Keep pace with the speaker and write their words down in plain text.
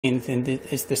and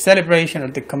it's the celebration or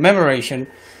the commemoration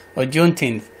of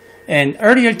Juneteenth. And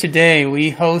earlier today,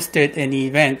 we hosted an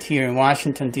event here in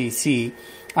Washington, D.C.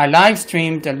 I live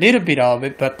streamed a little bit of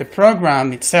it, but the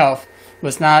program itself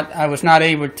I was not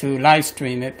able to live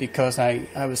stream it because I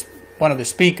was one of the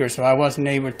speakers, so I wasn't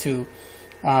able to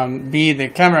be the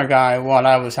camera guy while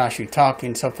I was actually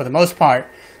talking. So for the most part,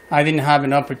 I didn't have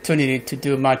an opportunity to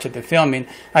do much of the filming.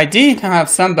 I did have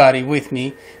somebody with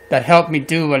me that helped me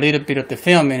do a little bit of the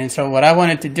filming, and so what I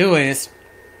wanted to do is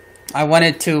I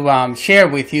wanted to share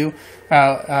with you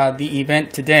the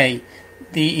event today.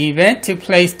 The event took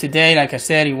place today, like I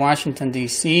said, in Washington,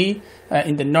 D.C.,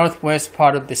 in the northwest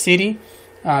part of the city.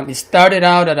 It started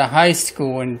out at a high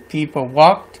school, and people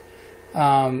walked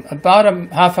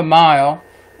about half a mile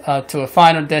to a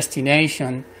final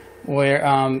destination where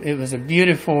it was a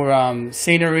beautiful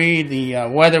scenery. The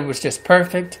weather was just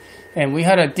perfect, and we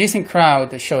had a decent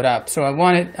crowd that showed up. So I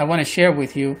want to share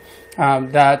with you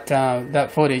that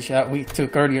footage that we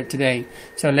took earlier today.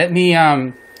 So let me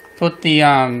put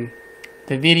the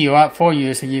video up for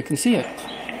you so you can see it.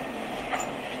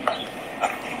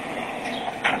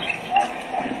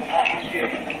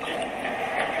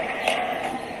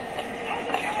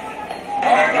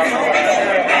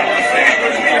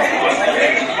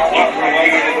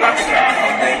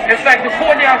 In fact, the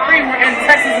Poor Now Free were in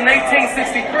Texas in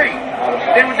 1863.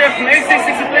 They were there from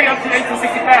 1863 up to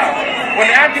 1865. When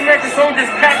the African-American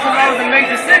soldiers packed a lot of the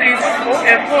major cities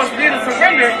and forced leaders to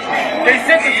surrender, they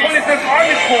sent the 25th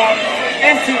Army Corps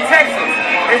into Texas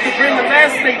and to bring the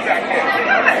last state back there.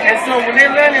 And so when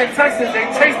they landed in Texas, they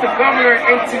chased the governor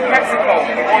into Mexico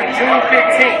on June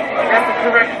 15th. That's the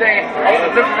correct day of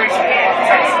the liberation of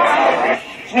Texas.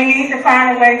 We need to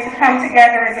find a way to come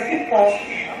together as a people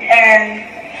and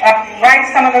right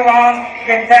some of the wrong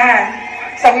been done.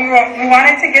 So we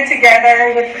wanted to get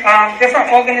together with different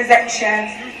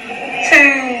organizations to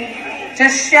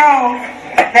just show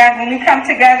that when we come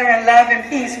together in love and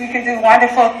peace, we can do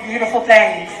wonderful, beautiful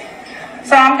things.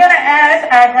 So I'm going to ask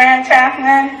our Grand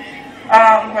Chaplain,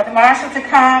 Brother Marshall, to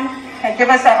come and give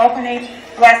us our opening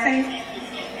blessing.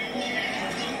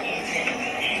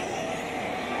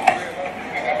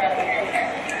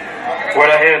 With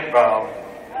our heads bowed.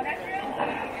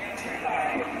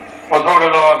 Most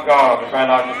holy Lord God, the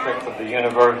grand architect of the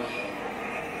universe,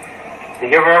 the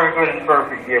giver of every good and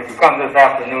perfect gift, we come this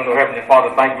afternoon, O Heavenly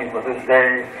Father, thank you for this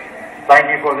day. Thank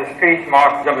you for this peace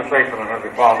march demonstration, O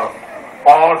Heavenly Father,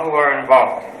 all who are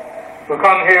involved. We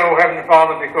come here, O Heavenly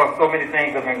Father, because so many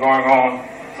things have been going on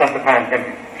since the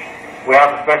pandemic. We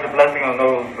ask a special blessing on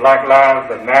those black lives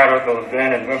that matter, those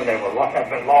men and women that have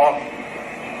been lost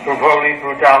through police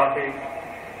brutality,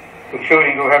 through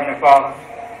shooting, O Heavenly Father.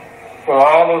 For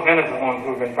all those innocent ones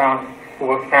who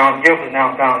were found guilty,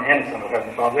 now found innocent, O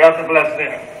Heavenly Father. We have to bless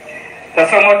them. There's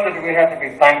so much that we have to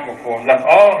be thankful for. Bless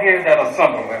all here that are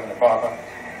assembled, O Heavenly Father.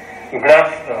 We bless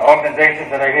the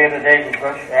organizations that are here today. We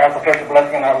ask a special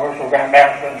blessing on our worship Grand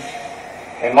Masters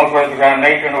and most worship Grand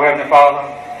Nation, O Heavenly Father,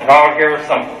 and all here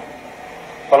assembled.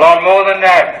 But Lord, more than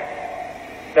that,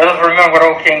 let us remember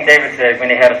what old King David said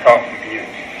when he had a talk with you.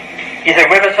 He said,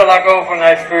 "Whither shall I go from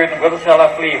thy spirit, and whither shall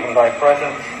I flee from thy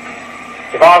presence?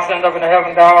 If I ascend up into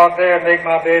heaven, thou art there, and make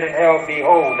my bed in hell,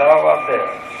 behold, thou art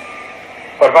there.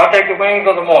 But if I take the wings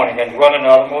of the morning and dwell in the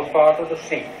uttermost parts of the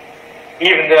sea,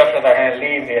 even there shall thy hand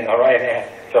lead me, and thy right hand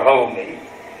shall hold me.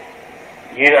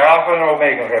 You're the Alpha and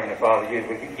Omega, Heavenly Father. You're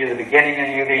the beginning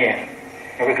and you're the end.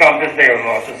 And we come this day, O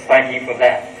Lord, just thank you for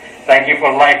that. Thank you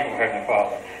for life, O Heavenly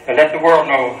Father. And let the world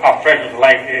know how precious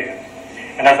life is.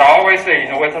 And as I always say, you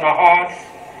know what's in our hearts,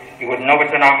 you would know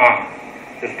what's in our minds.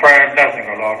 This prayer and blessing,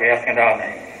 O Lord, we ask in thy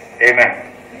name. Amen.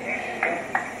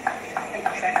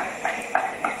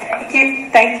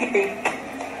 Thank you.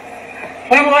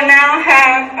 We will now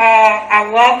have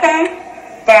our welcome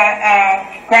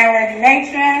by Grand-Worthy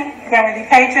Matron, Grand-Worthy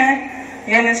Patron,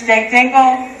 Eunice J.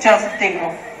 Dingle, Joseph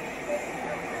Dingle.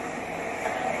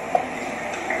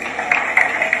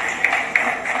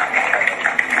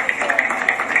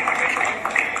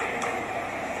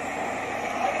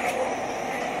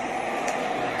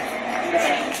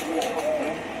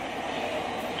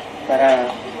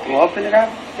 Para open it up,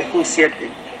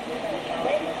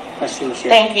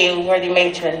 Thank you, Worthy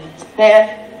Matron Smith.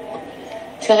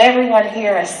 To everyone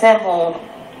here assembled,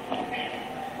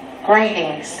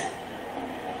 greetings.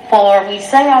 For we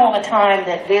say all the time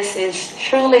that this is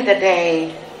truly the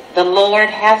day the Lord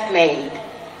hath made,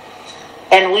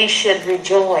 and we should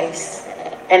rejoice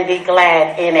and be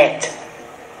glad in it.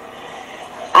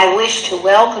 I wish to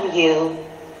welcome you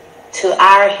to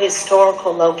our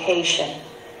historical location.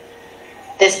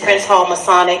 This Prince Hall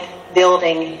Masonic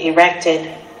building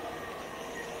erected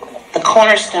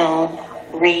cornerstone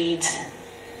reads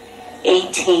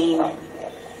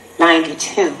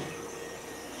 1892.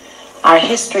 Our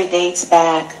history dates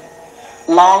back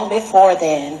long before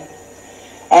then,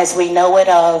 as we know it,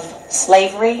 of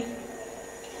slavery,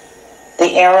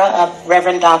 the era of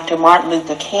Reverend Dr. Martin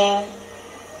Luther King,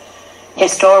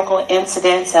 historical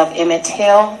incidents of Emmett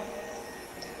Till,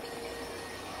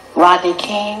 Rodney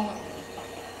King.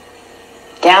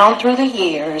 Down through the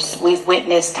years, we've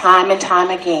witnessed time and time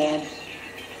again.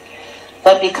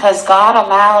 But because God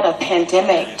allowed a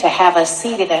pandemic to have us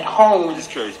seated at home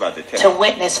to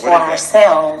witness for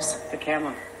ourselves,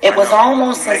 it was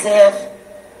almost as if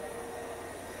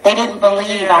they didn't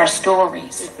believe our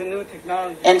stories.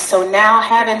 And so now,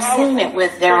 having seen it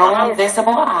with their own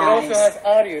visible eyes,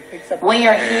 we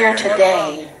are here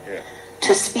today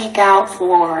to speak out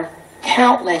for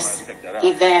countless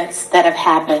events that have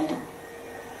happened,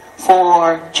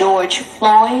 for George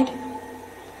Floyd,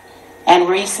 and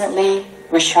recently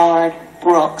Rayshard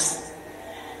Brooks,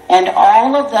 and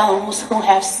all of those who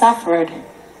have suffered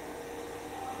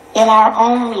in our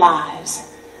own lives.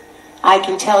 I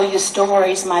can tell you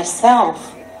stories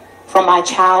myself from my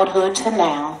childhood to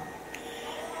now.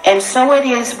 And so it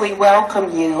is we welcome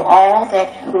you all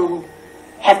that who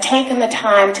have taken the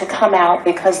time to come out,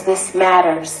 because this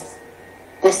matters.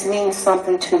 This means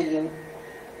something to you.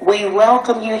 We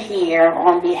welcome you here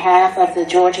on behalf of the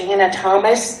Georgiana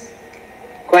Thomas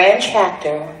Grand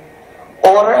Chapter,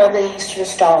 Order of the Eastern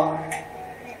Star,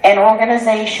 an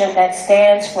organization that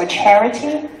stands for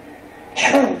charity,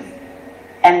 truth,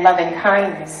 and loving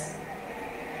kindness.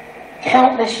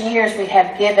 Countless years we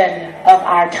have given of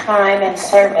our time and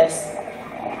service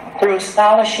through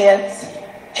scholarships,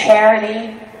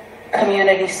 charity,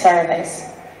 community service,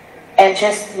 and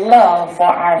just love for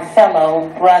our fellow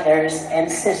brothers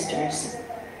and sisters.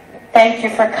 Thank you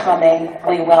for coming.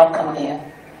 We welcome you.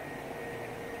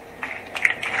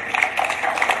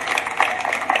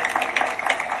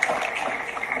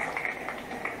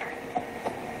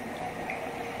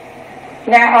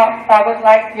 Now, I would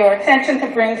like your attention to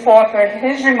bring forth for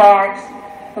his remarks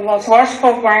the Most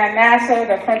Worshipful Grand Master,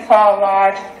 the Prince Hall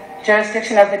Lodge,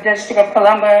 jurisdiction of the District of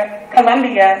Columbia,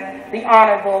 the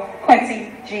Honorable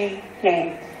Quincy G.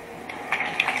 Gaines.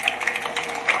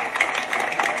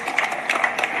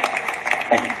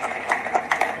 Thank you.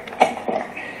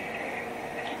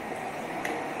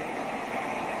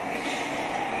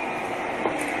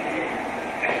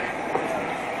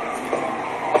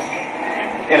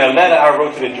 In a letter I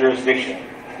wrote to the jurisdiction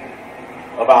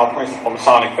of our principal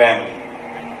Masonic family,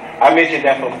 I mentioned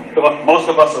that for most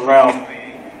of us around,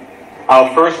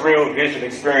 our first real visual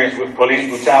experience with police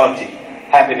brutality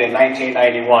happened in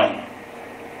 1991,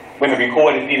 when the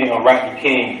recorded beating of Rodney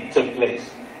King took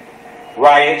place.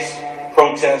 Riots,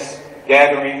 protests,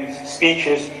 gatherings,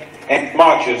 speeches, and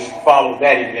marches followed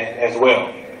that event as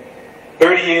well.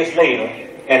 30 years later,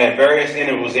 and at various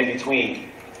intervals in between,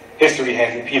 history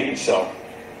has repeated itself.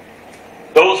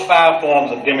 Those 5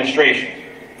 forms of demonstration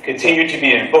continue to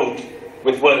be invoked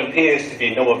with what appears to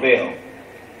be no avail.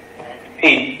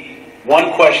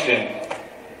 One question,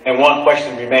 and one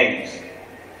question remains: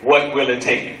 what will it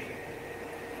take?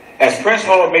 As Prince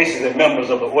Hall Masons and members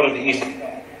of the Order of the Eastern,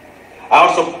 our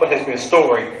support has been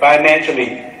storied,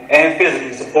 financially and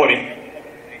physically supporting,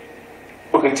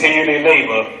 who continually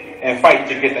labor and fight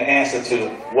to get the answer to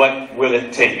what will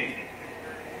it take.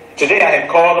 Today I have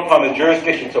called upon the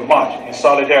jurisdiction to march in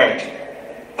solidarity,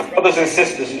 brothers and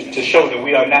sisters, to show that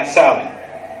we are not silent,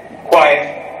 quiet,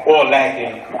 or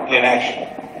lacking in action.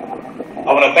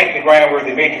 I want to thank the Grand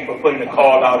Worthy Matron for putting the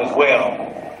call out as well,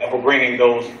 and for bringing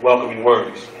those welcoming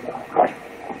words.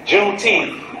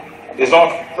 Juneteenth is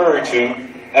often referred to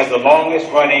as the longest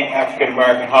running African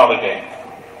American holiday,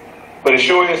 but it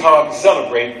sure is hard to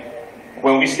celebrate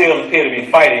when we still appear to be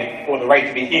fighting for the right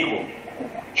to be equal,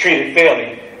 treated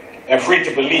fairly, and free to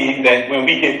believe that when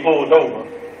we get pulled over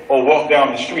or walk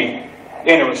down the street,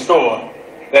 enter a store,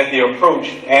 that the approach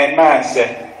and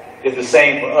mindset is the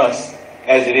same for us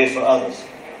as it is for others.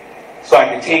 So I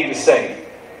continue to say,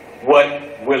 what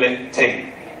will it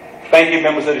take? Thank you,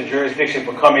 members of the jurisdiction,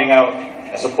 for coming out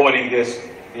and supporting this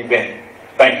event.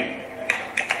 Thank you.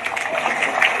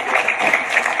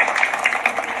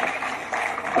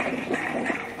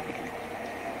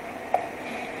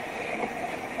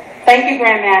 Thank you,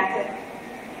 Grandmaster.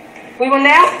 We will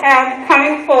now have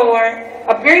coming forward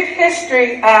a brief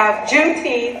history of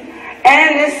Juneteenth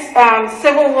and this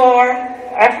Civil War,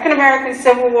 African American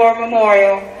Civil War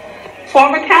Memorial.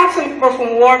 Former council member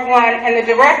from Ward 1 and the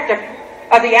director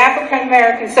of the African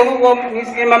American Civil War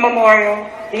Museum and Memorial,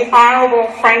 the Honorable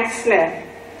Frank Smith.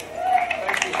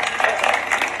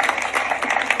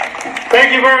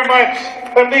 Thank you very much.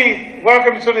 Let me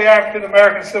welcome you to the African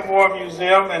American Civil War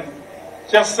Museum and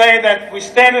just say that we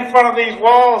stand in front of these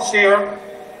walls here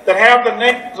that have the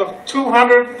names of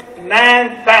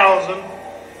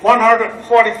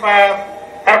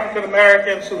 209,145 African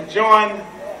Americans who joined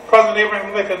President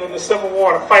Abraham Lincoln in the Civil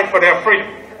War to fight for their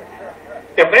freedom.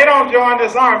 If they don't join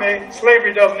this army,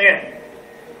 slavery doesn't end.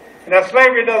 And if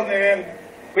slavery doesn't end,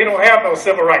 we don't have no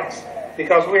civil rights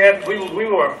because we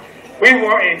were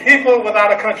a people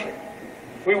without a country.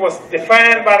 We was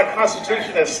defined by the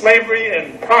Constitution as slavery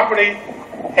and property,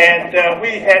 and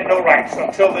we had no rights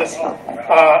until this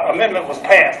amendment was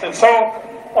passed. And so,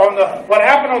 what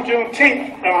happened on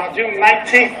Juneteenth, June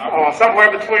 19th, somewhere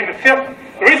between the 5th,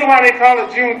 the reason why they call it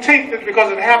Juneteenth is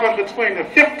because it happened between the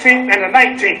 15th and the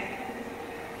 19th.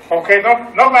 Okay,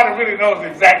 nobody really knows the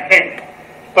exact date,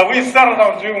 but we settled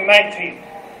on June 19th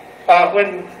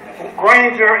when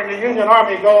Granger and the Union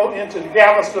Army go into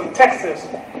Galveston, Texas,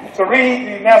 to read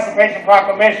the Emancipation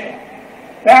Proclamation.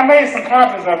 Now, I made some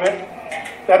copies of it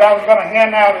that I was going to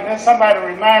hand out, and then somebody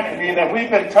reminded me that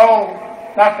we've been told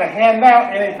not to hand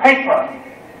out any paper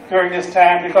during this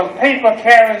time because paper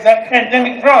carries that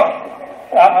pandemic drug,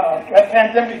 that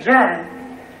pandemic germ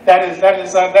that is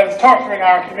torturing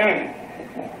our community.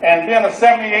 And being a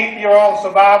 78-year-old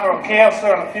survivor of cancer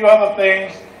and a few other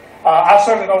things, I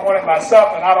certainly don't want it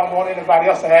myself, and I don't want anybody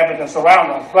else to have it that's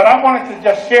around us. But I wanted to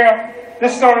just share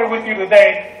this story with you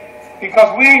today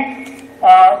because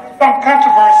some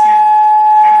controversy.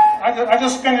 I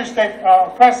just finished a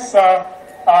press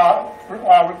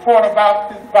report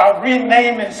about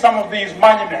renaming some of these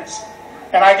monuments.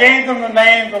 And I gave them the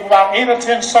names of about 8 or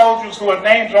 10 soldiers who are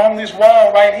named on this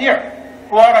wall right here,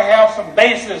 who ought to have some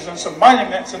bases and some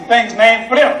monuments and things named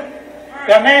for them.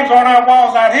 Their names on our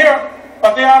walls out here,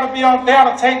 but they ought to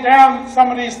take down some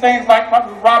of these things like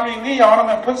Robbie Lee on them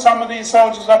and put some of these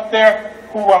soldiers up there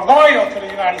who were loyal to the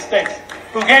United States,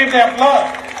 who gave their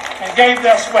blood and gave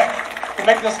their sweat to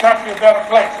make this country a better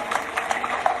place.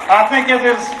 I think it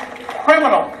is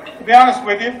criminal, to be honest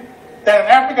with you, that an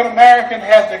African American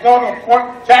has to go to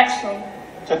Fort Jackson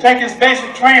to take his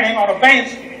basic training on a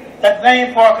base that's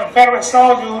named for a Confederate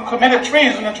soldier who committed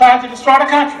treason and tried to destroy the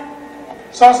country.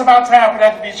 So it's about time for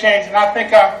that to be changed, and I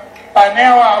think by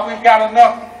now we've got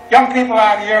enough young people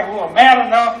out here who are mad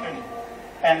enough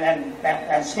and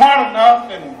smart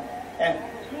enough and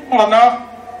cool enough.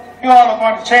 You all are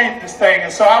going to change this thing,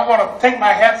 and so I want to take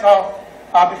my hats off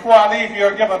before I leave here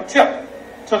and give a tip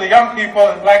to the young people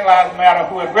in Black Lives Matter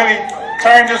who have really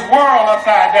turned this world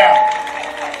upside down.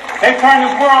 They've turned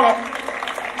this world up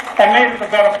and made it a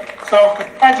better. So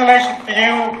congratulations to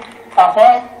you for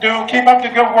all you do. Keep up the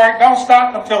good work. Don't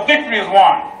stop until victory is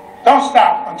won. Don't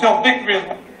stop until victory is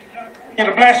won.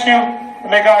 To bless you,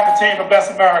 and may God continue to bless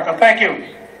America. Thank you.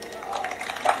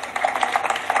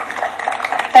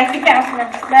 Thank you,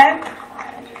 Councilman Smith.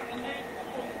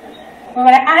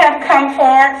 I have come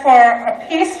forward for a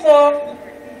peaceful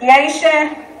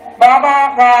Yashin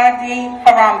Baba Radi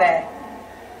Harambe.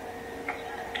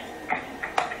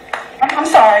 I'm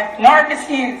sorry, Marcus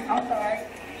Hughes. I'm sorry.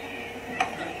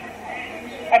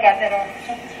 I got that on.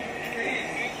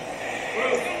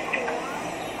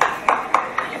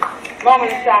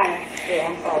 Moment of silence. Yeah,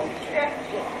 I'm sorry.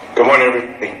 Good morning,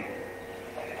 everybody.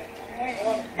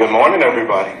 Good morning,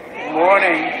 everybody. Good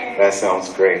morning. That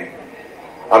sounds great.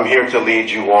 I'm here to lead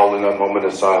you all in a moment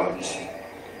of silence.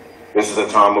 This is a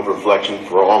time of reflection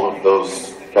for all of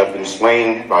those that have been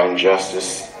slain by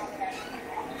injustice,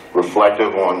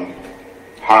 reflective on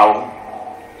how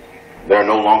they're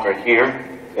no longer here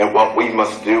and what we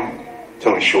must do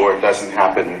to ensure it doesn't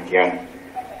happen again.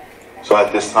 So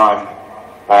at this time,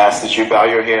 I ask that you bow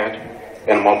your head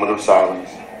in a moment of silence.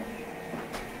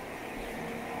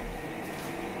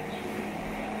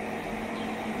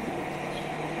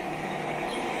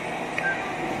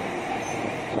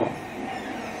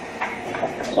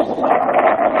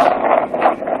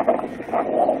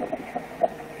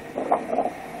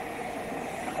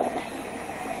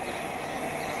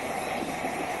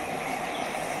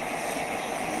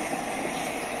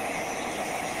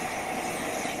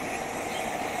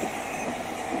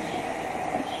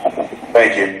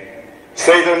 Thank you.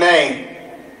 Say their name.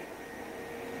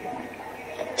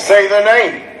 Say their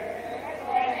name.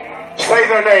 Say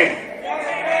their name.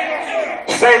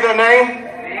 Say their name.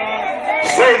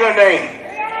 Say their name.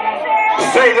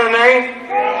 Say their name.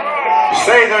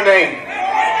 Say their name.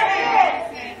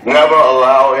 Never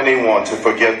allow anyone to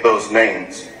forget those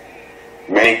names.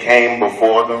 Many came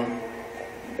before them,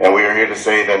 and we are here to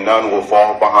say that none will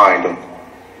fall behind them.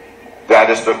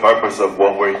 That is the purpose of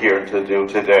what we're here to do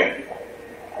today.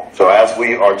 So as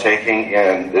we are taking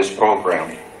in this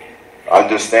program,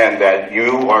 Understand that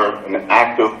you are an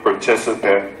active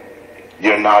participant.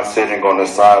 You're not sitting on the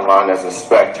sideline as a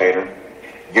spectator.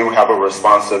 You have a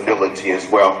responsibility as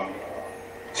well.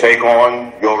 Take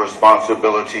on your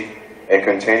responsibility and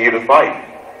continue to fight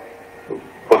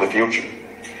for the future.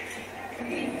 Give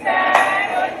it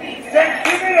up. Give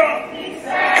it up.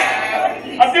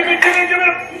 Give it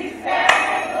up.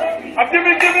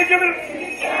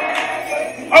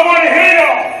 I want to hear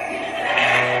y'all.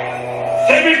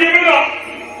 Say we give it up.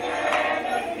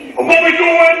 What we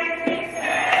doing?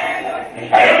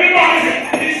 Everybody say,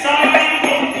 peace out,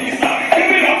 peace out.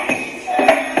 Give it up.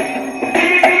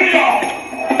 Give it y'all.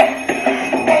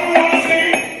 What we want to see?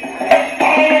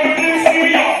 All over this city,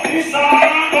 y'all. Peace out,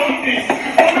 peace.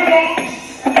 What we want?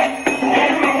 All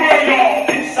over the world, y'all.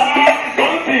 Peace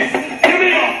out, peace. Give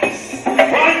it up.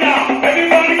 Right now,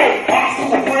 everybody go. Pass to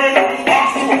a friend,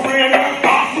 pass to a friend,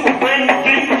 pass to a friend,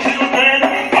 give the children.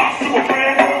 Pass to a friend,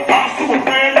 pass to a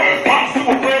friend, pass to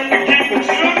a friend, give the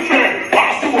children.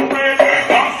 Pass to a friend,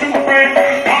 pass to a friend,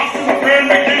 pass to a friend,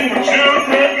 give the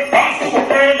children. Pass to a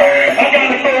friend. I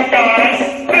gotta go, guys.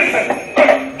 Listen,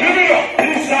 give it up.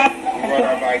 Peace out.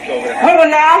 We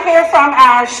will now hear from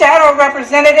our shadow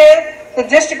representative, the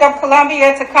District of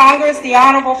Columbia to Congress, the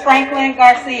Honorable Franklin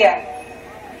Garcia.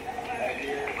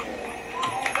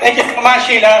 Thank you so much,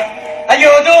 Sheila. How you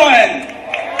all doing?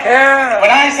 Yeah. When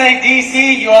I say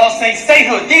DC, you all say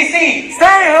statehood. DC.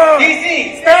 Statehood.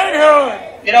 DC. Statehood.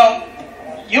 You know,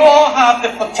 you all have the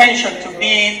potential to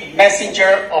be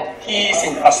messenger of peace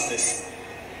and justice.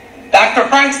 Dr.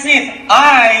 Frank Smith,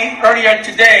 I earlier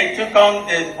today took on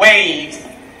the waves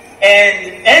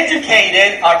and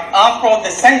educated our Afro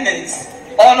descendants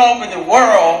all over the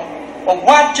world of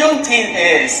what Juneteenth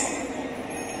is.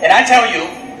 And I tell you,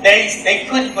 they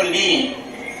couldn't believe.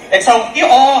 And so we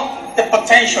all have the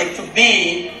potential to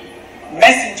be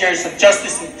messengers of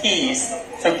justice and peace.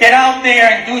 So get out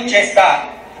there and do just that.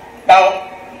 Now,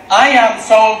 I am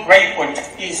so grateful to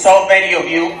see so many of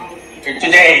you here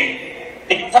today.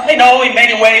 Because I know in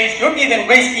many ways you're even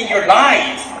risking your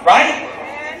lives, right?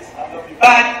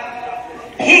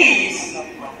 But peace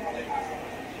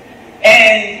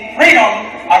and freedom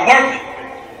are worth it.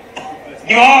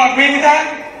 You all agree with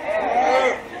that?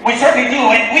 We certainly do.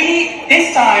 And we,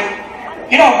 this time,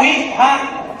 you know, we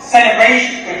have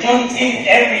celebrations for Juneteenth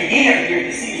every year here in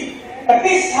the city. But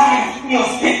this time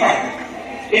feels different.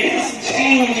 It feels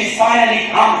change is finally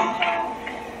coming.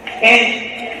 And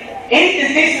in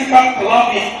the District of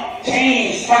Columbia,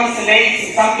 change translates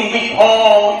to something we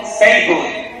call statehood.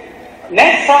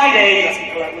 Next Friday,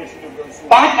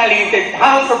 finally, the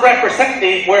House of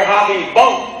Representatives will have a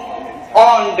vote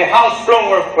on the House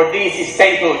floor for DC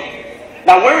statehood.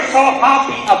 Now, we're so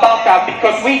happy about that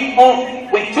because we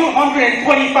vote with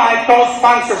 225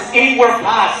 co-sponsors, it will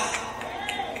pass.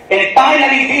 And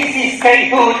finally, DC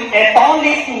statehood, if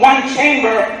only one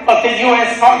chamber of the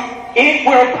U.S. Congress, it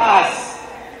will pass.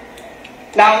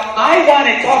 Now, I want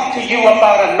to talk to you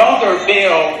about another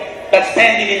bill that's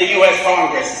pending in the U.S.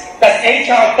 Congress. That's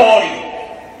H.R.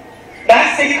 40.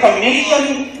 That's a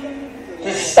commission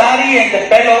to study and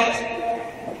develop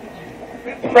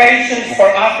preparations for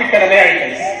African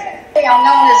Americans. I'm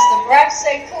known as the Breath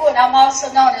Sekou, and I'm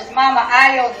also known as Mama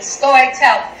Ayo, the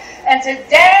storyteller. And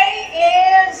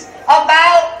today is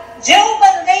about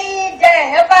Jubilee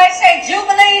Day. Everybody say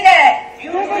Jubilee Day.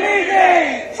 Jubilee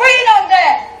Day. Freedom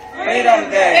Day. Freedom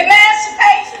Day.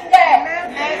 Emancipation Day.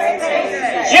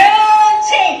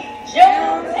 Juneteenth.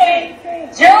 Juneteenth.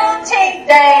 Juneteenth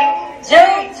Day.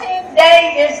 Juneteenth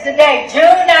Day is the day.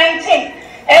 June 19th.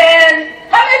 And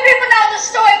how many people know the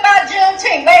story about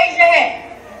Juneteenth? Raise your hand.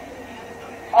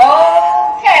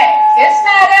 Okay, it's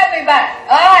not everybody.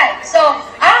 All right, so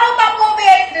I hope I'm going to be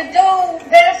able to do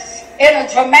this in a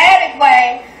dramatic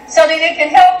way so that it can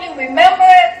help you remember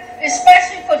it,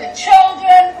 especially for the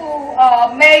children who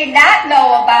may not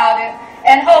know about it,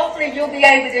 and hopefully you'll be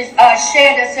able to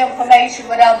share this information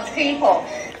with other people.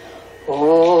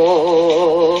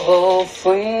 Oh,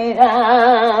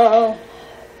 freedom.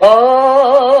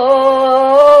 Oh,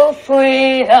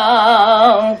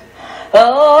 freedom,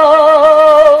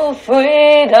 oh,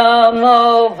 freedom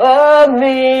over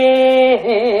me.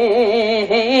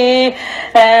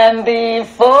 And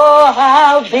before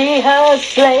I'll be a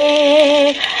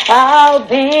slave, I'll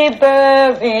be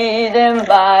buried in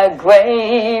my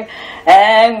grave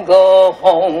and go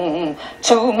home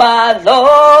to my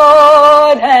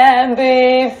Lord and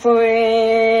be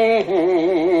free.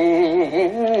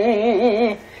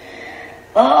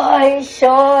 Oh, it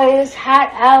sure is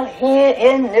hot out here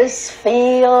in this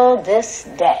field this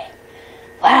day.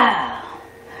 Wow.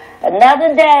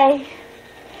 Another day,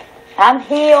 I'm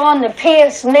here on the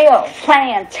Pierce Mill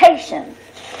plantation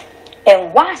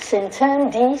in Washington,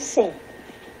 D.C.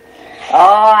 Oh,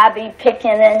 I be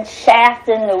picking and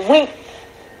shafting the wheat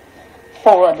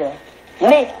for the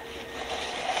mill.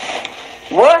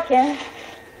 Working,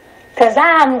 because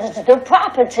I'm the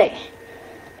property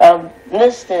of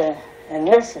Mr. and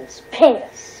Mrs.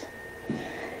 Pierce.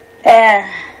 And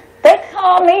they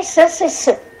call me Sissy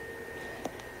Sue.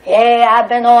 Yeah, I've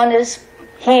been on this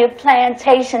here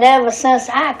plantation ever since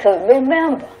I could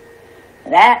remember.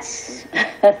 That's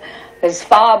as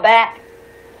far back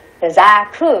as I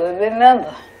could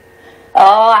remember.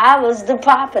 Oh, I was the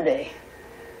property.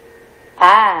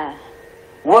 I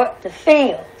worked the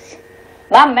fields.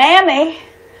 My mammy,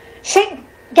 she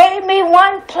gave me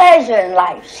one pleasure in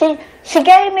life. She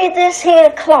gave me this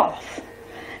here cloth.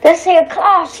 This here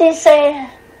cloth, she said,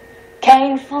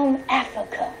 came from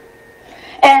Africa.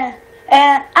 And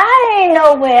I didn't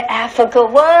know where Africa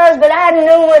was, but I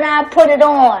knew when I put it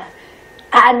on,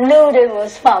 I knew that it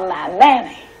was from my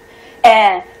mammy.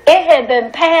 And it had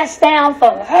been passed down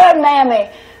from her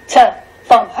mammy to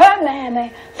from her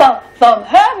mammy, from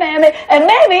her mammy, and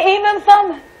maybe even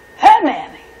from her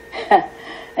mammy.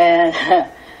 And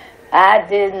I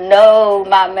didn't know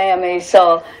my mammy,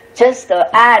 so just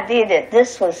the idea that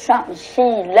this was something she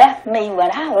left me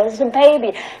when I was a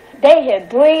baby. They had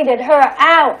breeded her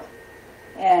out.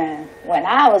 And when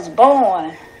I was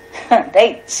born,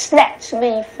 they snatched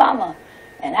me from her.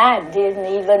 And I didn't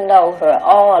even know her.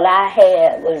 All I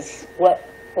had was what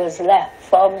was left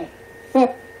for me.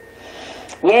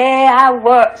 Yeah, I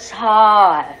worked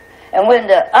hard. And when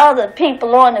the other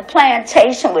people on the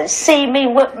plantation would see me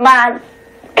with my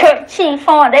kerchief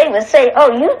on, they would say,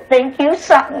 oh, you think you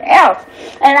something else.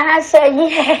 And I say,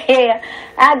 yeah,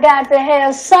 I got to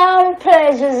have some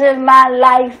pleasures in my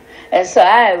life. And so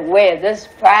I wear this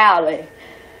proudly.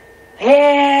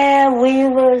 Yeah, we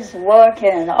was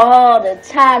working all the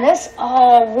time. That's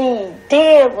all we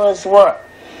did was work.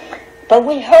 But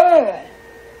we heard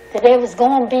that there was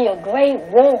going to be a great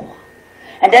war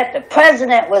and that the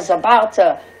president was about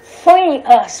to free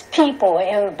us people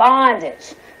in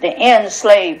bondage, the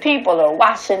enslaved people of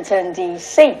Washington,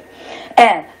 D.C.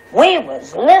 And we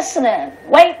was listening,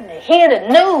 waiting to hear the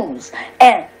news,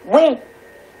 and we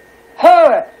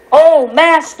heard old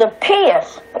Master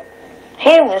Pierce.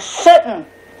 He was sitting,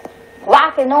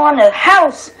 rocking on the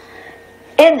house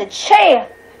in the chair,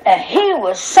 and he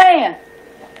was saying,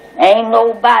 ain't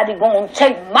nobody gonna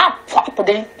take my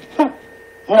property.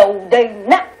 No, they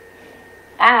not.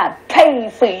 I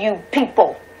paid for you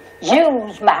people.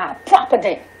 Use my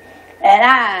property. And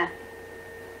I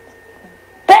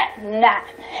bet not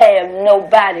have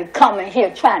nobody coming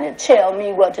here trying to tell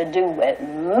me what to do with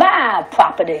my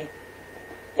property.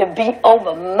 It'd be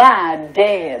over my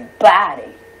dead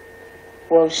body.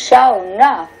 Well, sure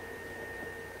enough,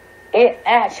 it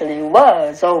actually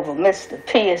was over Mr.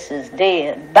 Pierce's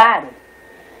dead body,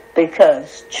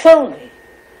 because truly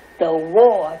the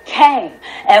war came.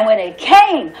 And when it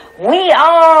came, we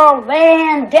all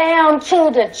ran down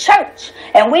to the church,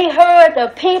 and we heard the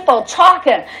people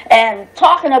talking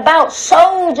about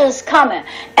soldiers coming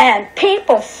and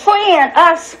people freeing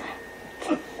us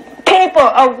people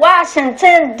of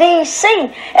Washington,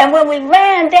 D.C. And when we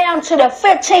ran down to the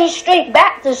 15th Street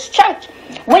Baptist Church,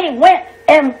 we went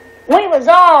and we was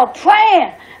all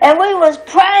praying, and we was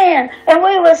praying, and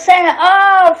we was saying,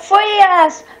 oh, free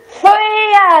us,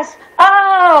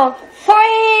 oh,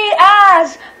 free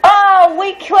us, oh,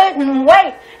 we couldn't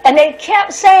wait. And they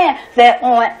kept saying that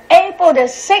on April the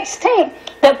 16th,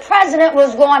 the president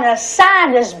was going to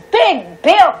sign this big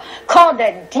bill called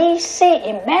the D.C.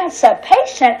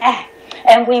 Emancipation Act.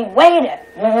 And we waited.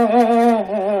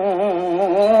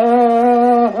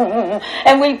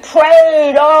 And we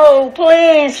prayed, oh,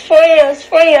 please, free us,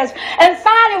 free us. And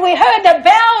finally we heard the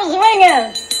bells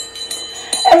ringing.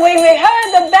 And when we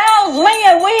heard the bells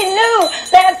ringing, we knew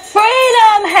that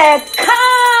freedom had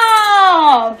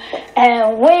come.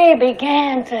 And we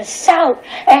began to shout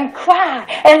and cry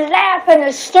and laugh in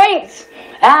the streets.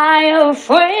 I am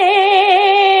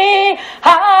free,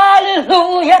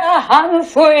 hallelujah, I'm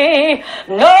free,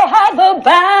 no other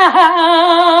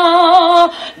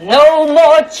bound, no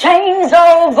more chains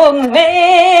over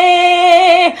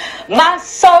me, my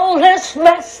soul is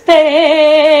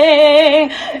resting,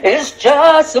 it's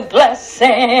just a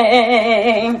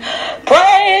blessing,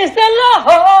 praise the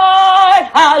Lord,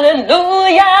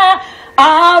 hallelujah,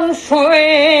 I'm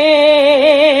free.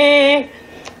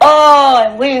 Oh,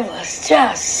 and we was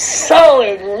just so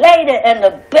elated, and the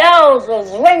bells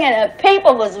was ringing, and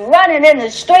people was running in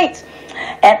the streets.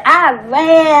 And I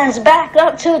ran back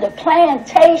up to the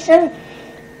plantation,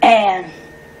 and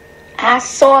I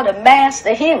saw the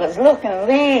master. He was looking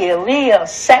real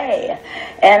sad.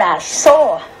 And I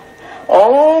saw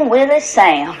old Willie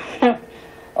Sam.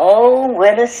 Old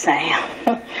Willie Sam.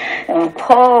 And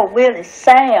poor Willie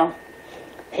Sam,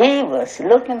 he was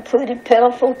looking pretty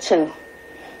pitiful too.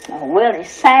 And Willie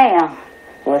Sam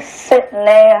was sitting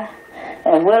there,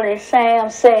 and Willie Sam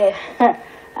said, I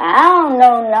don't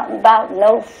know nothing about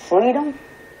no freedom.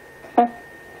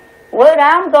 What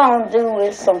I'm going to do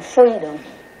is some freedom.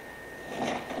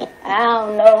 I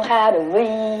don't know how to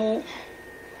read.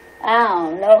 I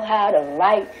don't know how to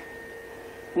write.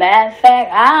 Matter of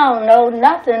fact, I don't know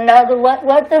nothing other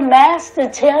what the master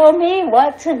tell me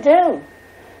what to do.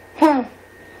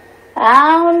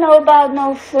 I don't know about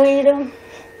no freedom.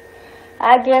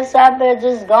 I guess I better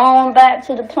just go on back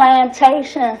to the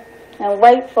plantation and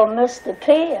wait for Mr.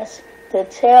 Pierce to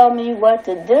tell me what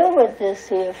to do with this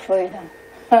here freedom.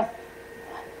 Well,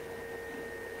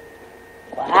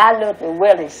 I looked at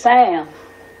Willie Sam,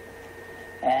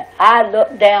 and I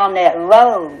looked down that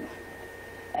road,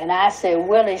 and I said,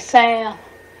 Willie Sam,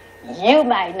 you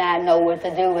might not know what to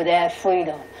do with that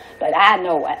freedom, but I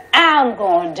know what I'm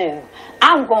going to do.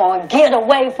 I'm going to get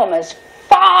away from as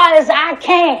far as I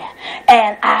can.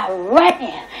 And I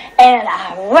ran, and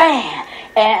I ran,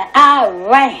 and I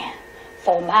ran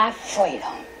for my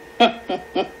freedom.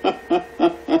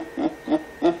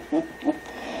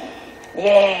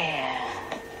 Yeah.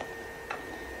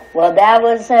 Well, that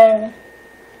was in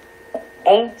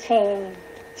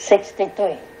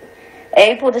 1863,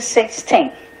 April the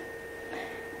 16th.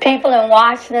 People in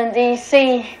Washington,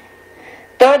 D.C.,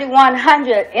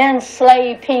 3,100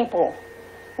 enslaved people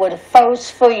were the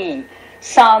first freed,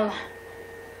 some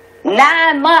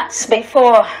 9 months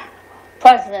before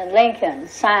President Lincoln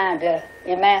signed the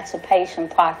Emancipation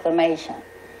Proclamation.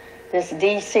 This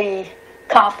D.C.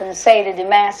 Compensated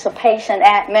Emancipation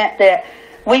Act meant that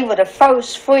we were the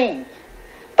first free,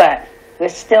 but we're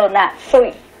still not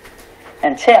free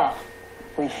until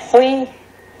we free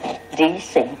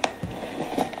D.C.,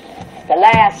 the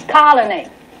last colony.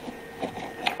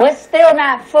 We're still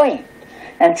not free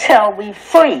until we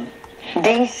free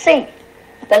D.C.,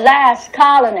 the last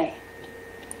colony.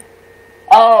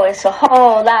 Oh, it's a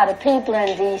whole lot of people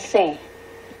in D.C.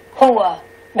 who are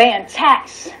being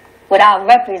taxed without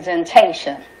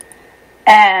representation.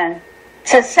 And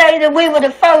to say that we were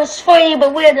the first free,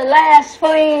 but we're the last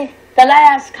free, the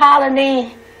last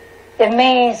colony, it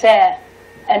means that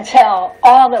until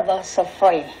all of us are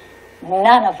free,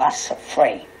 none of us are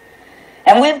free.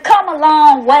 And we've come a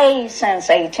long way since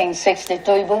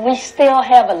 1863, but we still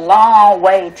have a long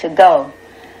way to go.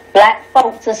 Black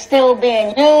folks are still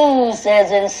being used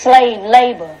as enslaved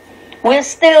labor. We're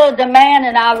still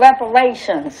demanding our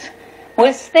reparations.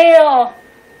 We're still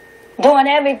doing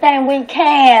everything we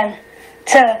can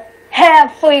to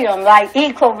have freedom, like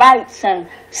equal rights and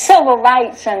civil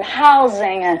rights and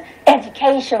housing and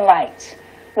education rights.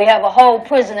 We have a whole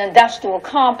prison industrial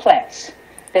complex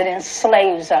that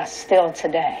enslaves us still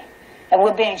today. And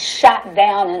we're being shot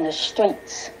down in the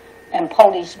streets and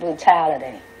police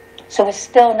brutality. So we're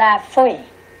still not free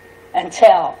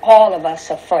until all of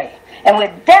us are free. And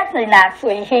we're definitely not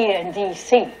free here in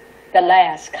D.C., the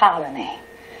last colony.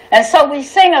 And so we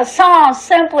sing a song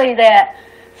simply that,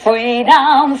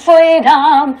 freedom,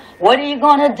 freedom, what are you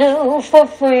gonna do for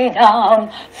freedom?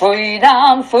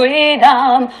 Freedom,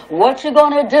 freedom, what you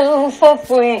gonna do for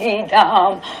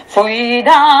freedom?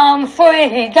 Freedom,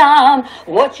 freedom,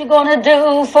 what you gonna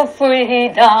do for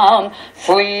freedom?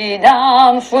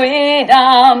 Freedom,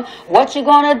 freedom, what you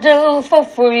gonna do for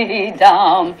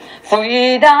freedom?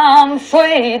 Freedom,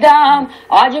 freedom,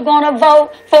 are you gonna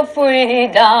vote for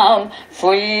freedom?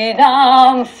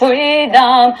 Freedom,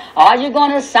 freedom, are you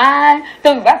gonna sign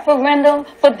the referendum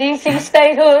for D.C.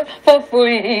 statehood for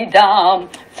freedom?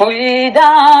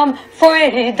 Freedom,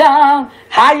 freedom,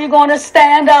 how you gonna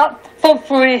stand up for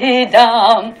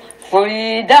freedom?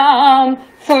 Freedom,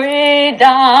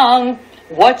 freedom,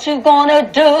 what you gonna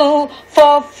do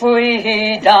for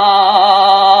freedom?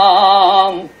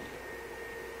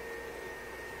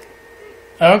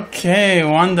 Okay,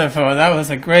 wonderful. That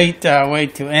was a great way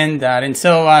to end that. And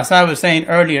so, as I was saying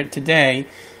earlier today,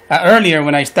 earlier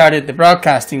when I started the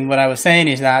broadcasting, what I was saying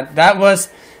is that that was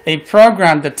a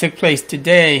program that took place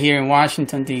today here in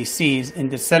Washington, D.C. in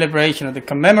the celebration of the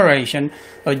commemoration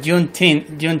of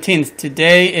Juneteenth.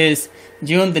 Today is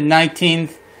June the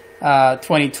 19th,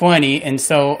 2020. And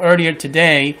so earlier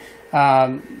today,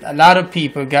 a lot of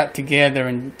people got together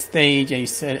and staged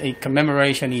a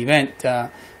commemoration event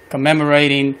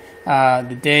commemorating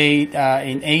the day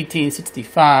in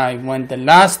 1865 when the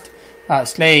last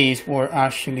slaves were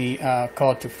actually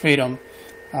called to freedom.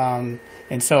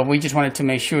 And so we just wanted to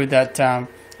make sure that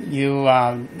you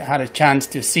had a chance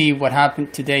to see what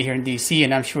happened today here in D.C.,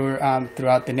 and I'm sure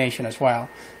throughout the nation as well.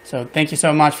 So thank you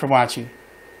so much for watching.